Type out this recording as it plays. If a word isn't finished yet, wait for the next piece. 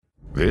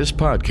This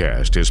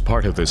podcast is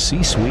part of the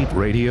C-Suite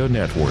Radio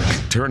Network,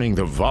 turning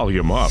the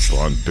volume up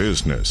on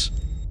business.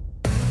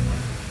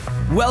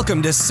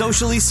 Welcome to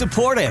Socially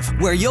Supportive,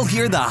 where you'll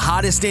hear the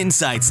hottest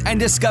insights and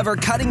discover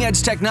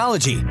cutting-edge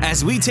technology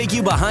as we take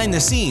you behind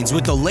the scenes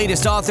with the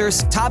latest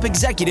authors, top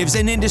executives,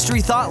 and industry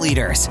thought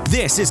leaders.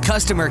 This is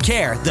Customer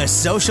Care the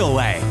Social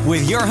Way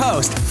with your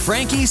host,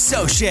 Frankie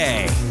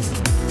Soche.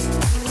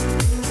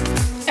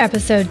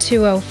 Episode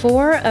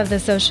 204 of the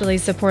Socially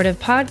Supportive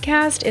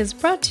Podcast is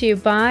brought to you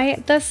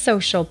by The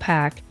Social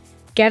Pack.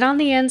 Get on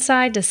the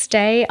inside to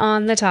stay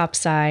on the top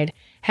side.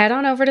 Head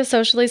on over to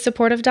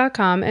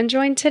sociallysupportive.com and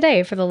join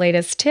today for the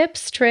latest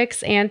tips,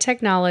 tricks, and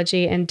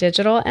technology in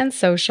digital and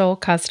social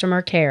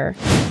customer care.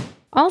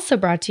 Also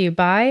brought to you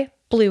by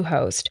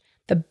Bluehost.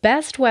 The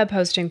best web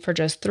hosting for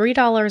just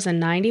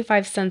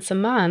 $3.95 a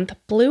month,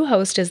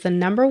 Bluehost is the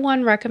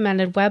 #1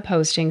 recommended web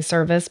hosting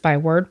service by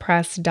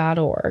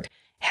WordPress.org.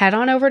 Head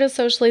on over to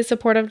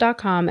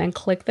sociallysupportive.com and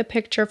click the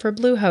picture for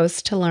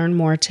Bluehost to learn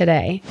more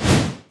today.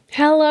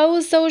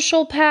 Hello,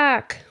 Social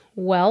Pack!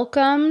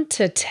 Welcome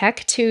to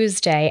Tech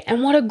Tuesday,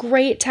 and what a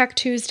great Tech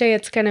Tuesday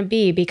it's going to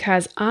be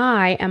because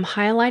I am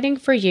highlighting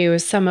for you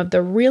some of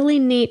the really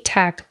neat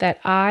tech that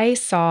I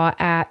saw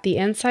at the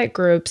Incite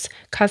Group's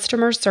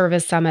Customer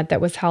Service Summit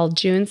that was held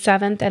June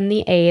 7th and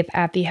the 8th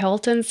at the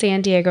Hilton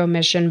San Diego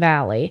Mission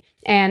Valley.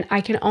 And I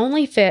can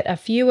only fit a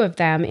few of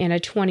them in a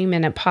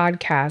 20-minute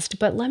podcast,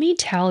 but let me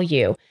tell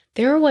you,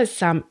 there was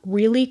some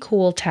really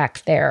cool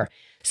tech there.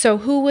 So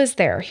who was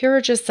there? Here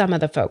are just some of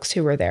the folks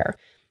who were there.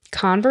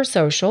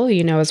 Conversocial,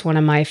 is one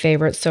of my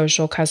favorite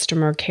social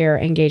customer care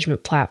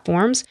engagement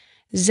platforms.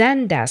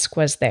 Zendesk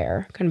was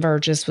there.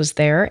 Convergys was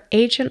there.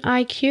 Agent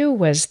IQ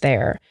was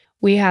there.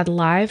 We had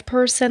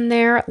LivePerson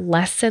there.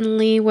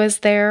 Lessonly was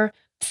there.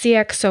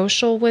 CX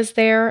Social was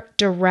there.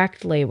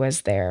 Directly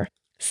was there.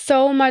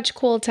 So much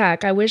cool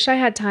tech. I wish I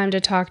had time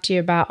to talk to you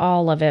about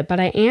all of it,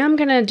 but I am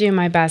going to do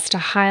my best to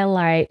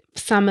highlight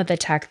some of the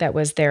tech that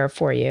was there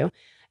for you.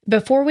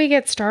 Before we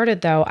get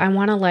started, though, I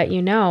want to let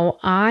you know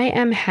I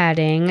am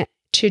heading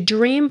to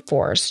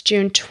Dreamforce,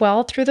 June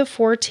 12th through the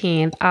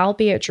 14th. I'll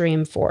be at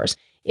Dreamforce.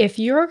 If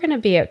you're going to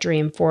be at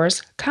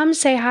Dreamforce, come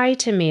say hi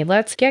to me.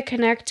 Let's get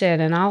connected,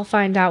 and I'll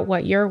find out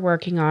what you're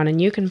working on,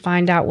 and you can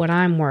find out what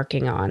I'm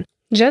working on.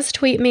 Just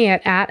tweet me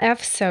at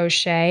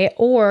 @fsoche,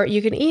 or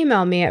you can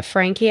email me at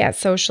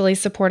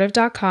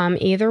frankie@sociallysupportive.com.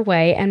 Either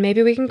way, and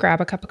maybe we can grab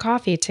a cup of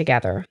coffee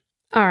together.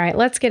 All right,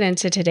 let's get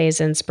into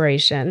today's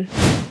inspiration.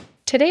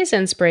 Today's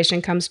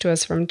inspiration comes to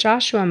us from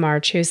Joshua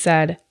March, who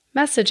said,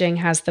 "Messaging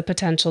has the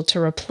potential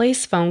to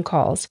replace phone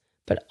calls,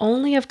 but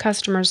only if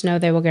customers know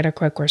they will get a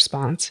quick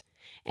response."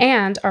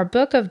 And our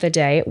book of the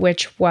day,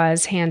 which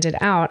was handed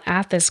out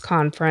at this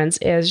conference,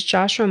 is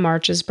Joshua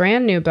March's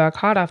brand new book,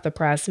 hot off the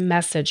press,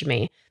 Message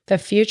Me: The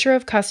Future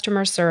of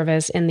Customer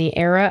Service in the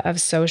Era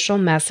of Social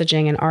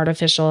Messaging and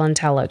Artificial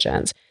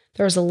Intelligence.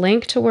 There's a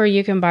link to where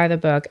you can buy the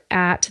book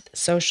at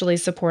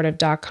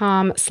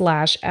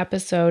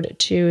sociallysupportive.com/episode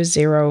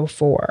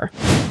 204.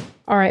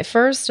 All right,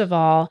 first of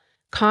all,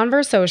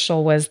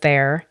 Conversocial was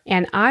there,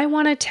 and I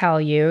want to tell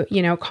you,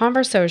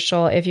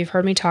 Conversocial, if you've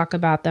heard me talk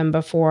about them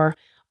before,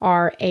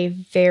 are a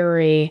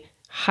very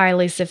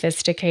highly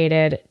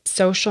sophisticated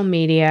social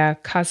media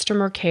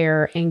customer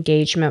care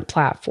engagement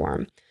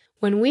platform.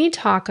 When we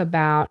talk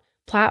about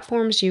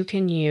platforms you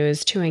can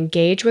use to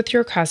engage with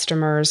your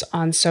customers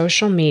on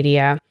social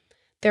media,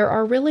 there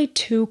are really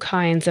two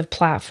kinds of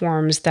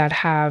platforms that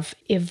have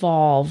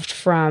evolved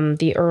from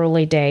the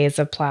early days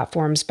of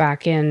platforms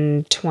back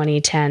in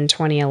 2010,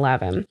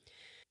 2011.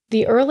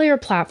 The earlier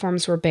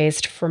platforms were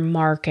based for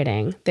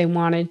marketing. They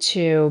wanted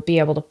to be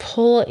able to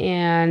pull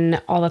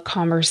in all the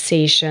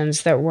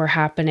conversations that were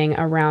happening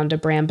around a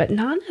brand, but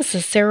not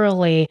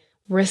necessarily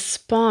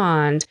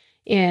respond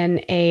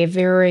in a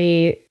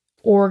very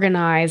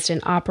organized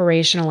and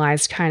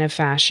operationalized kind of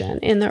fashion.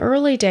 In the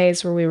early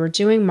days where we were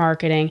doing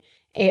marketing,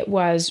 it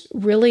was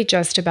really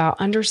just about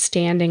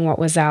understanding what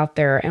was out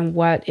there and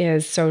what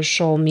is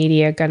social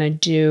media going to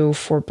do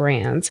for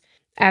brands.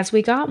 As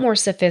we got more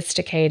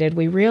sophisticated,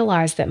 we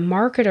realized that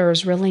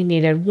marketers really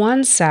needed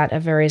one set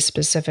of very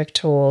specific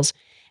tools,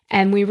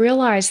 and we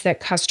realized that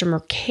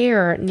customer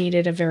care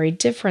needed a very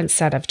different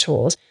set of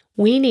tools.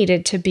 We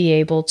needed to be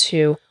able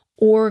to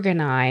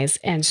organize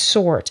and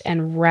sort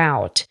and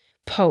route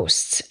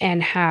posts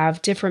and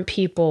have different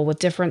people with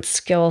different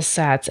skill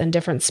sets and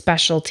different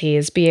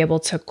specialties be able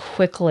to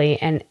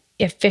quickly and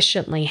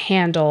efficiently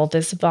handle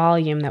this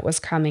volume that was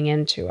coming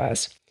into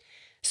us.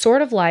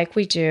 Sort of like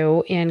we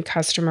do in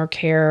customer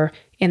care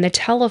in the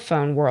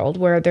telephone world,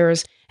 where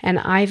there's an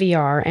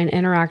IVR, an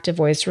interactive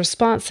voice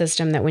response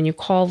system, that when you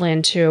call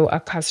into a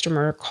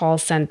customer call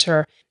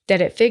center,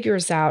 that it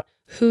figures out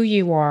who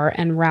you are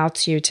and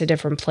routes you to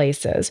different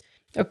places.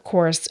 Of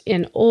course,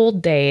 in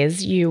old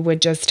days, you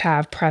would just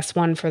have press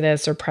 1 for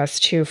this or press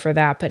 2 for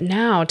that. But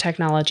now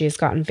technology has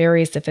gotten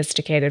very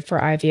sophisticated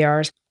for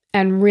IVRs.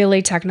 And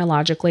really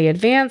technologically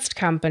advanced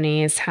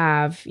companies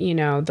have,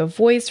 the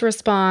voice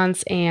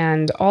response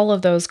and all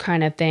of those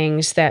kind of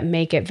things that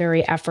make it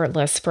very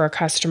effortless for a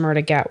customer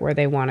to get where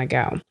they want to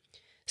go.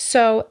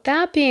 So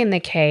that being the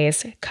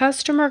case,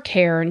 customer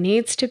care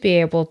needs to be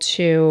able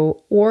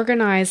to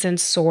organize and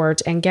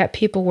sort and get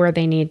people where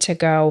they need to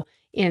go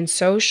in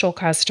social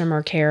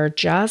customer care,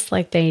 just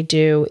like they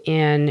do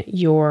in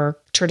your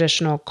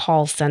traditional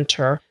call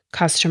center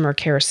customer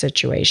care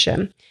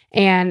situation.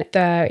 And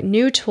the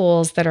new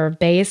tools that are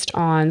based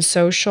on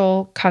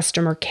social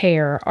customer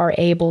care are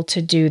able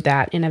to do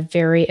that in a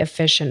very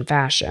efficient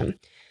fashion.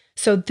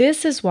 So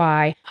this is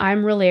why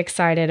I'm really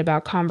excited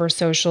about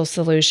Conversocial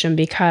solution,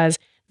 because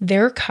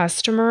their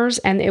customers,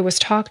 and it was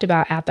talked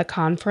about at the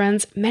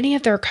conference, many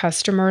of their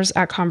customers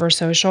at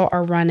Conversocial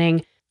are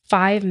running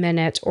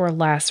 5-minute or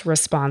less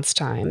response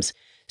times.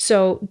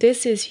 So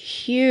this is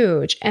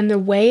huge. And the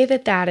way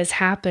that that is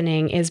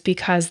happening is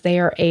because they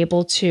are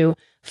able to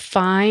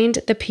find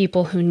the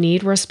people who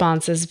need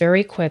responses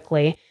very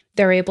quickly.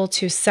 They're able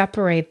to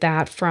separate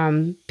that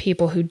from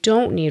people who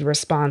don't need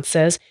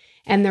responses,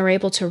 and they're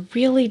able to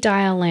really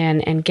dial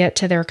in and get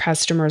to their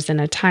customers in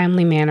a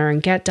timely manner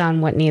and get done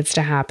what needs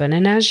to happen.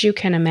 And as you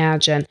can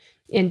imagine,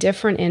 in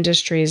different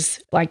industries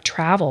like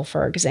travel,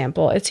 for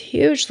example, it's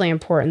hugely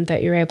important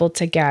that you're able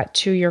to get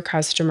to your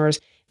customers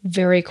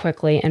very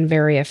quickly and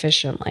very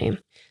efficiently.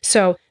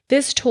 So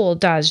this tool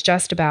does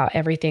just about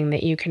everything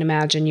that you can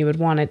imagine you would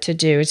want it to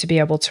do to be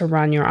able to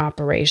run your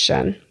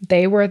operation.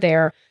 They were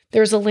there.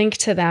 There's a link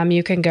to them.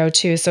 You can go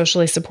to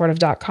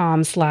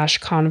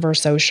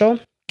sociallysupportive.com/conversocial,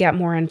 get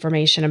more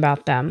information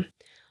about them.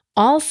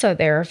 Also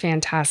there,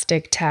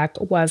 fantastic tech,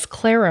 was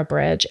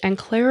Clarabridge, and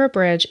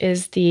Clarabridge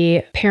is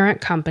the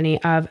parent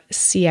company of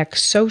CX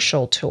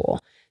Social Tool.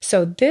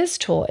 So this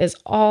tool is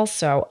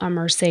also a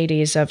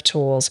Mercedes of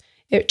tools.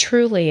 It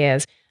truly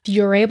is.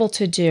 You're able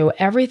to do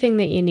everything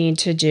that you need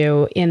to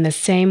do in the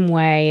same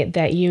way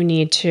that you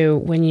need to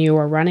when you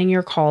are running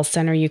your call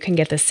center. You can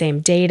get the same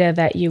data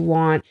that you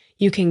want.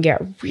 You can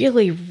get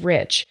really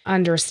rich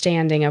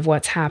understanding of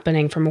what's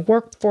happening from a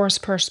workforce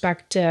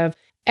perspective,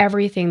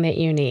 everything that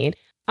you need.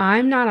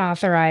 I'm not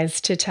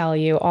authorized to tell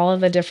you all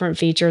of the different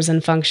features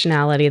and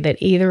functionality that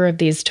either of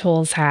these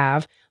tools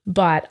have,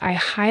 but I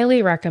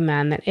highly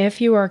recommend that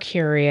if you are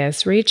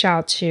curious, reach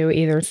out to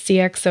either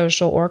CX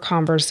Social or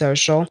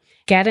Conversocial.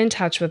 Get in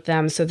touch with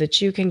them so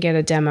that you can get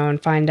a demo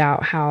and find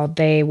out how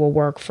they will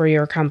work for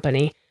your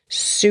company.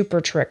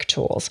 Super trick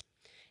tools.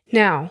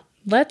 Now,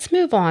 let's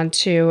move on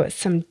to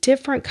some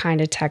different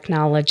kind of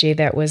technology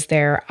that was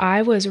there.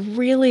 I was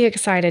really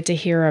excited to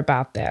hear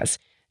about this.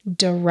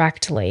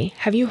 Directly.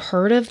 Have you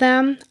heard of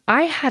them?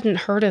 I hadn't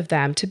heard of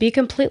them. To be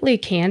completely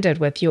candid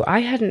with you, I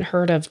hadn't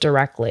heard of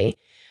Directly.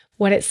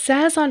 What it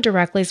says on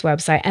Directly's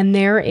website, and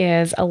there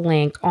is a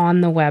link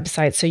on the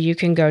website, so you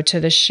can go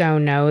to the show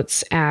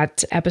notes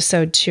at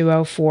episode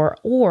 204,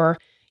 or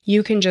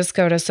you can just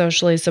go to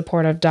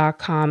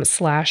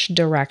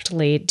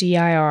sociallysupportive.com/directly,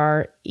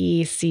 DIRECTLY.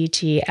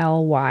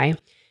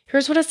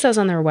 Here's what it says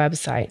on their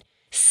website.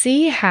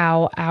 See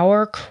how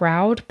our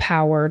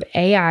crowd-powered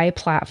AI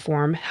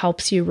platform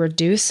helps you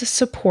reduce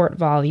support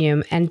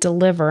volume and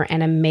deliver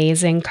an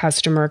amazing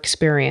customer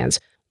experience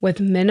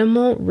with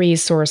minimal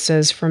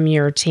resources from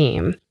your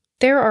team.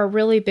 There are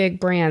really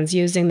big brands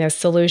using this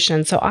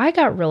solution, so I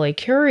got really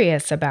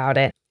curious about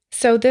it.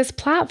 So this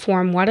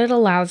platform, what it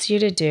allows you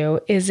to do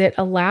is it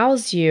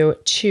allows you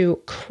to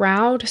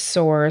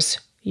crowdsource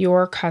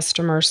your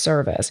customer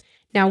service.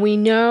 Now, we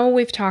know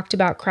we've talked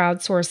about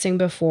crowdsourcing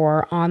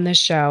before on the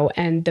show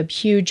and the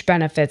huge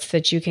benefits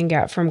that you can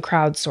get from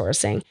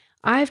crowdsourcing.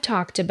 I've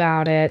talked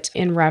about it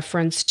in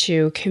reference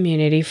to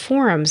community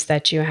forums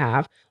that you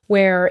have,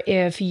 where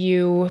if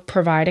you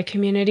provide a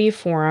community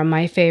forum,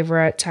 my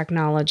favorite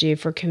technology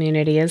for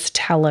community is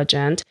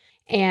Telligent,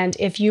 and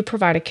if you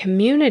provide a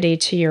community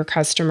to your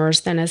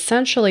customers, then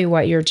essentially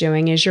what you're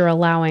doing is you're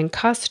allowing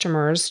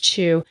customers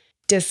to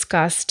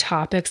discuss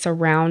topics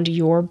around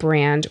your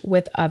brand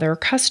with other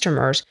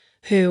customers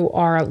who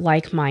are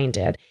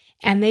like-minded,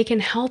 and they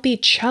can help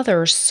each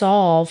other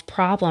solve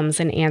problems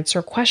and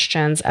answer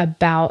questions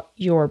about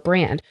your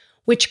brand,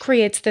 which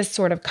creates this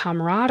sort of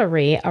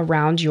camaraderie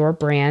around your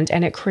brand,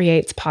 and it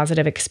creates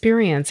positive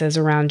experiences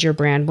around your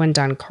brand when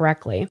done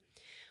correctly.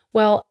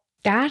 Well,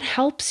 that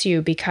helps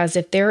you because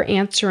if they're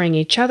answering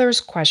each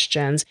other's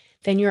questions,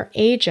 then your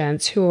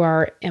agents who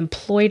are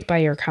employed by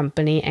your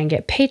company and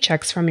get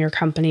paychecks from your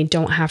company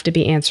don't have to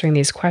be answering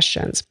these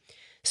questions.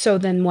 So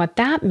then what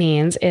that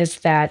means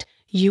is that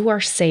you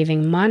are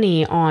saving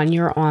money on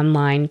your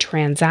online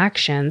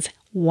transactions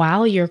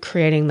while you're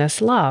creating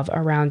this love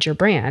around your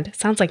brand.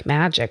 Sounds like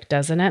magic,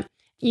 doesn't it?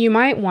 You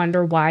might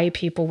wonder why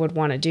people would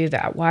want to do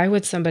that. Why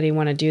would somebody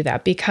want to do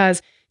that?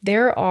 Because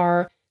there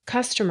are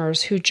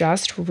customers who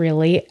just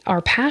really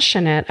are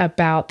passionate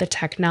about the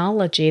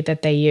technology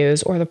that they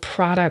use or the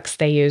products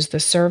they use, the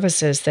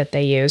services that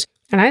they use.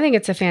 And I think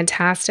it's a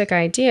fantastic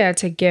idea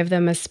to give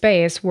them a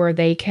space where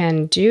they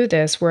can do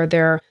this, where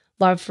their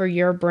love for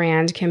your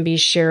brand can be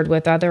shared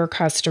with other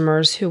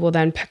customers who will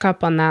then pick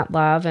up on that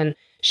love and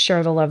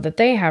share the love that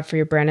they have for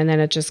your brand, and then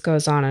it just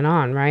goes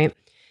on, right?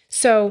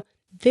 So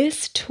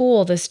this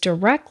tool, this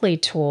Directly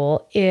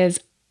tool, is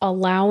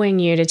allowing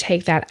you to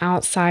take that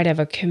outside of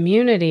a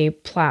community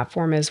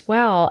platform as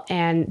well.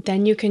 And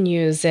then you can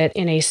use it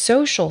in a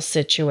social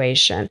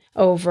situation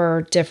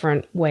over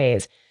different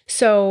ways.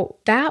 So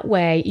that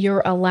way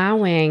you're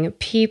allowing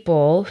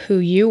people who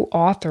you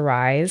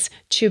authorize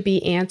to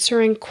be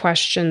answering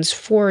questions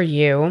for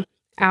you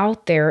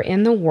out there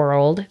in the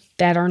world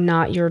that are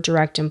not your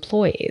direct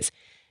employees.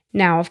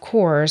 Now, of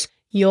course,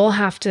 you'll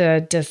have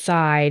to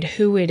decide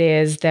who it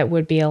is that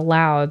would be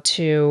allowed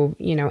to,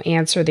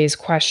 answer these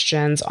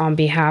questions on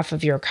behalf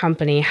of your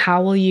company.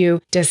 How will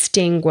you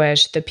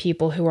distinguish the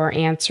people who are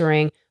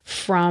answering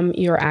from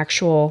your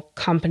actual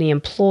company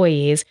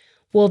employees?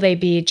 Will they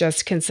be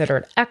just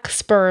considered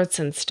experts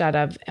instead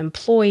of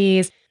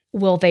employees?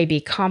 Will they be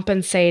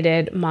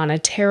compensated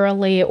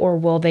monetarily, or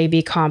will they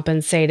be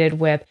compensated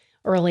with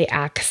early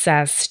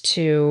access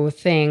to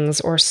things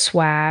or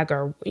swag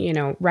or,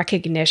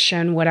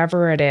 recognition,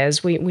 whatever it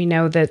is? We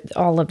know that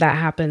all of that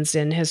happens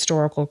in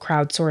historical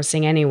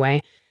crowdsourcing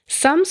anyway.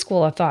 Some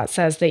school of thought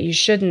says that you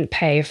shouldn't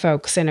pay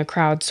folks in a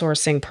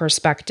crowdsourcing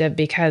perspective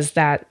because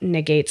that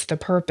negates the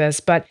purpose.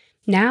 But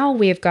now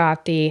we've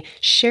got the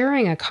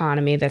sharing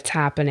economy that's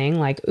happening,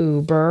 like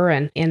Uber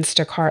and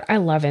Instacart. I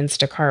love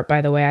Instacart,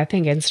 by the way. I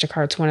think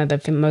Instacart's one of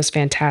the most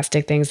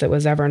fantastic things that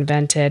was ever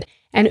invented.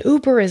 And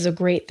Uber is a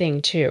great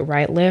thing too,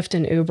 right? Lyft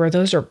and Uber,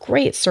 those are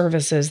great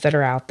services that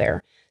are out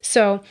there.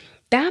 So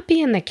that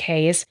being the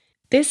case,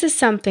 this is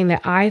something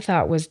that I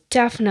thought was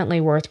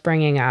definitely worth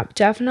bringing up,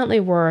 definitely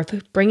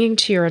worth bringing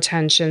to your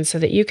attention so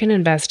that you can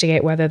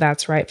investigate whether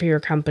that's right for your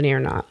company or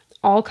not.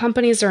 All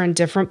companies are in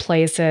different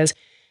places.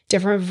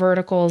 Different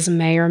verticals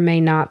may or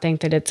may not think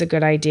that it's a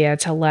good idea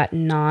to let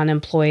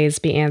non-employees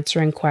be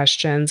answering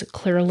questions.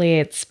 Clearly,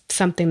 it's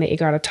something that you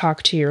got to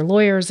talk to your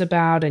lawyers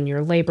about and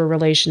your labor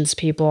relations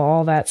people.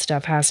 All that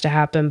stuff has to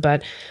happen.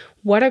 But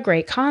what a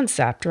great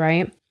concept,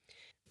 right?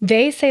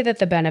 They say that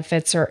the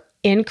benefits are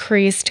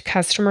increased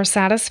customer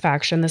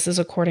satisfaction. This is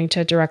according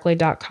to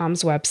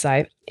directly.com's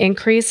website.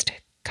 Increased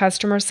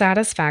customer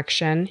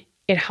satisfaction.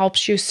 It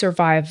helps you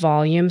survive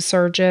volume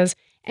surges.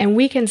 And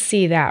we can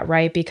see that,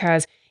 right?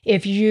 Because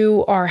if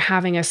you are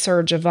having a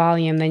surge of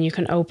volume, then you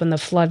can open the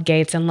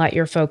floodgates and let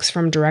your folks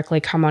from directly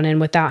come on in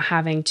without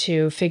having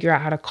to figure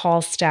out how to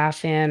call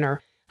staff in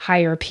or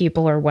hire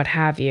people or what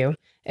have you.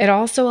 It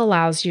also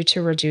allows you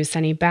to reduce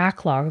any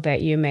backlog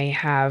that you may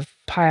have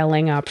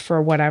piling up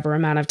for whatever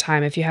amount of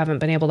time if you haven't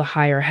been able to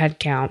hire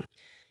headcount.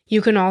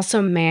 You can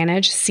also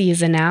manage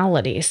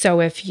seasonality. So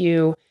if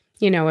you're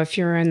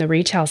in the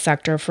retail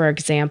sector, for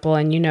example,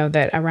 and you know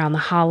that around the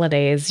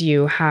holidays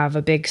you have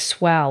a big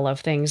swell of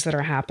things that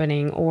are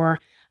happening. Or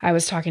I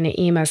was talking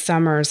to Ema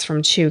Summers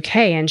from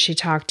 2K, and she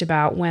talked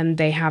about when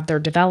they have their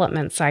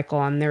development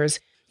cycle and there's,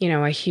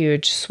 a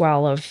huge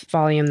swell of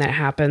volume that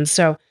happens.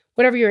 So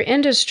whatever your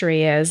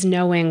industry is,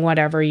 knowing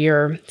whatever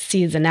your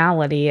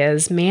seasonality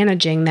is,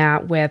 managing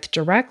that with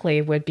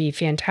directly would be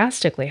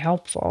fantastically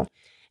helpful.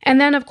 And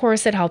then, of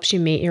course, it helps you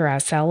meet your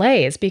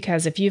SLAs,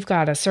 because if you've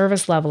got a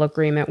service level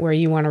agreement where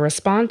you want to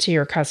respond to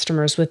your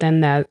customers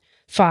within that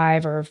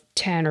 5 or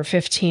 10 or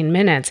 15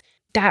 minutes,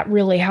 that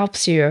really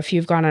helps you if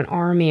you've got an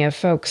army of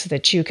folks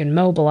that you can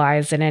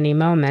mobilize at any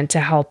moment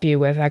to help you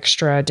with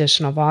extra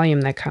additional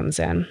volume that comes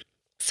in.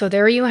 So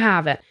there you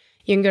have it.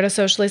 You can go to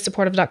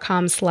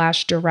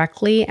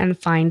sociallysupportive.com/directly and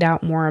find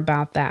out more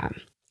about that.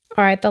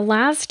 All right, the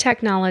last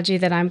technology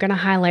that I'm going to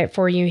highlight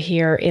for you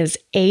here is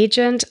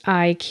Agent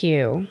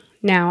IQ.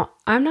 Now,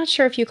 I'm not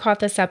sure if you caught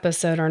this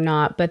episode or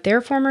not, but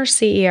their former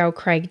CEO,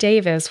 Craig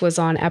Davis, was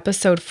on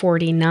episode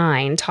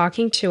 49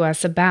 talking to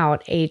us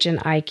about Agent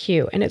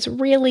IQ, and it's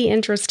really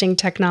interesting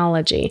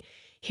technology.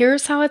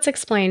 Here's how it's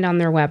explained on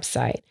their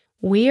website.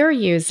 We are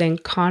using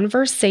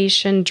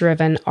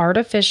conversation-driven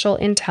artificial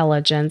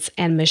intelligence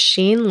and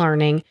machine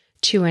learning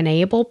to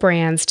enable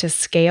brands to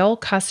scale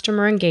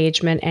customer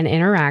engagement and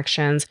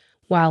interactions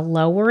while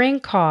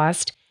lowering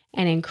cost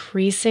and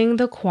increasing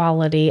the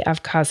quality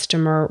of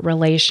customer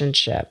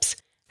relationships.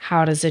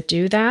 How does it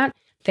do that?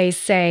 They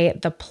say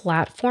the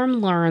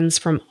platform learns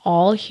from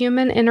all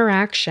human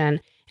interaction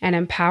and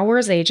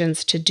empowers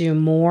agents to do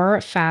more,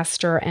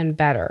 faster, and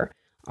better.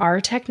 Our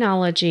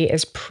technology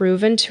is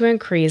proven to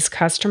increase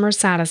customer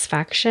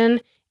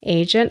satisfaction,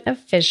 agent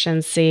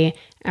efficiency,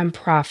 and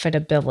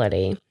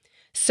profitability.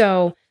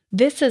 So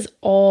this is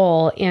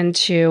all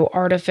into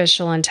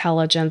artificial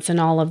intelligence and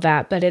all of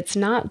that, but it's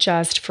not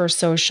just for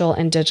social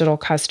and digital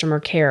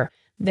customer care.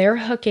 They're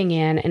hooking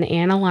in and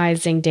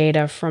analyzing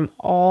data from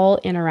all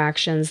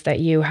interactions that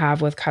you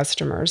have with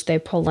customers. They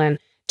pull in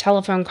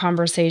telephone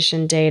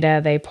conversation data,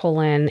 they pull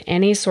in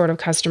any sort of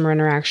customer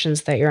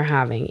interactions that you're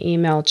having,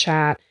 email,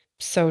 chat,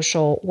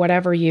 social,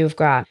 whatever you've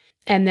got.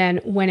 And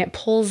then when it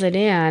pulls it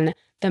in,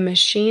 the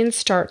machine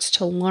starts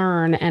to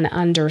learn and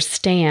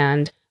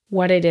understand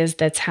what it is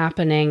that's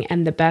happening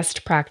and the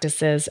best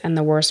practices and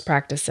the worst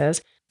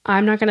practices.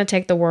 I'm not going to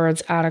take the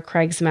words out of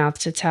Craig's mouth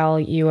to tell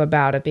you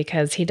about it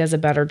because he does a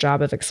better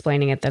job of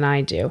explaining it than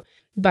I do.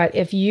 But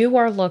if you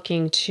are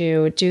looking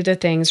to do the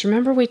things,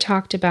 remember we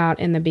talked about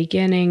in the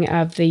beginning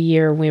of the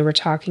year, we were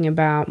talking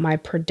about my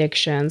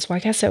predictions. Well,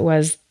 I guess it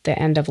was the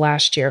end of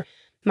last year.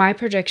 My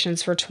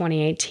predictions for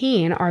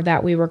 2018 are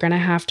that we were going to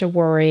have to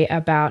worry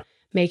about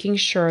making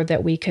sure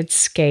that we could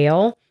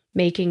scale,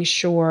 making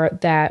sure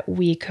that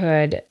we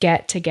could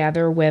get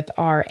together with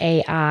our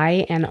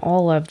AI and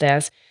all of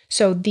this.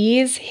 So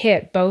these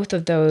hit both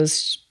of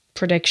those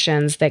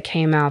predictions that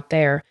came out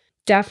there.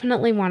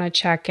 Definitely want to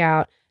check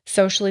out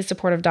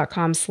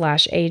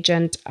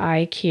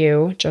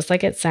sociallysupportive.com/agentiq, just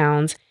like it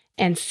sounds,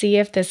 and see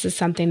if this is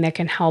something that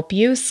can help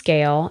you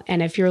scale.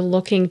 And if you're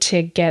looking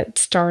to get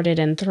started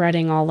in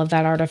threading all of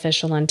that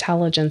artificial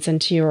intelligence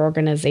into your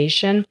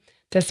organization,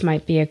 this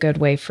might be a good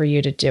way for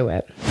you to do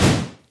it.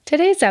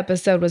 Today's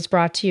episode was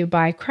brought to you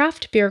by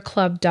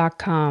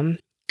craftbeerclub.com.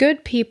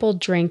 Good people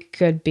drink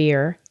good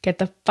beer. Get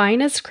the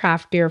finest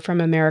craft beer from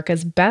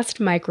America's best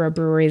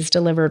microbreweries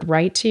delivered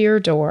right to your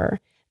door.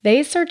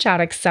 They search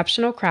out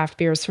exceptional craft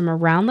beers from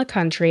around the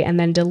country and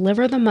then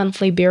deliver the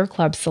monthly beer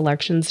club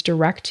selections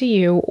direct to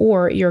you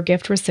or your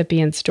gift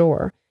recipient's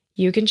door.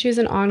 You can choose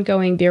an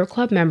ongoing beer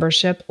club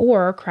membership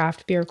or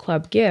craft beer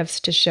club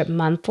gifts to ship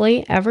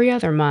monthly, every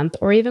other month,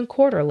 or even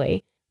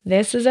quarterly.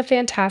 This is a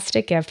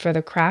fantastic gift for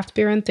the craft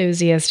beer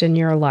enthusiast in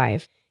your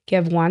life.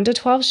 Give 1 to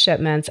 12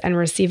 shipments and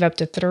receive up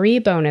to 3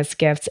 bonus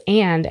gifts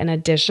and an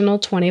additional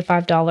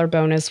 $25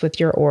 bonus with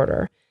your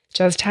order.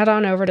 Just head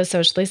on over to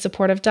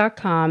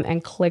sociallysupportive.com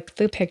and click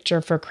the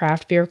picture for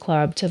Craft Beer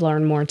Club to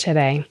learn more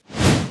today.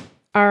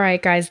 All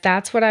right, guys,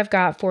 that's what I've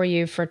got for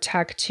you for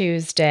Tech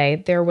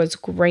Tuesday. There was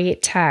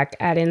great tech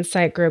at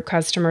Incite Group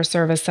Customer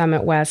Service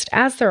Summit West,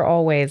 as there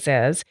always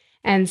is.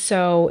 And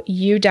so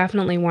you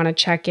definitely want to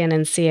check in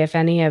and see if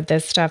any of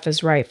this stuff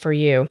is right for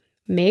you.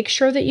 Make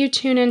sure that you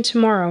tune in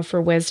tomorrow for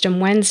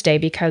Wisdom Wednesday,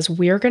 because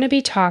we're going to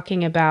be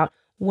talking about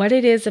what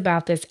it is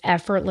about this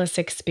effortless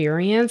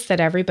experience that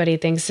everybody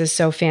thinks is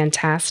so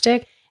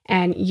fantastic.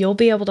 And you'll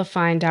be able to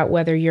find out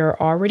whether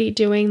you're already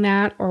doing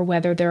that or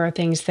whether there are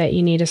things that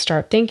you need to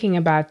start thinking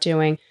about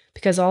doing,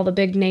 because all the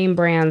big name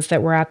brands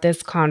that were at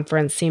this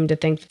conference seem to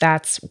think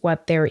that's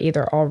what they're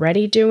either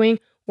already doing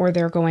or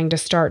they're going to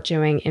start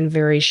doing in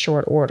very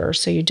short order.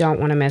 So you don't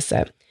want to miss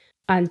it.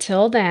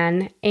 Until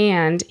then,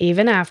 and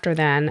even after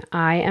then,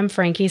 I am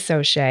Frankie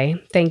Soche.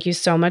 Thank you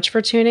so much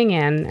for tuning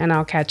in, and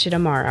I'll catch you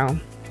tomorrow.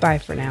 Bye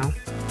for now.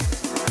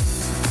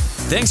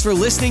 Thanks for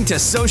listening to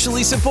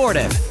Socially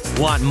Supportive.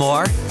 Want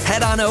more?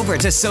 Head on over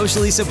to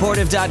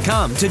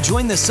sociallysupportive.com to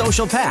join the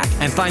Social Pack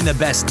and find the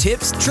best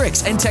tips,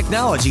 tricks, and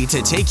technology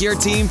to take your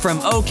team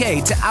from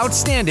okay to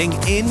outstanding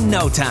in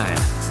no time.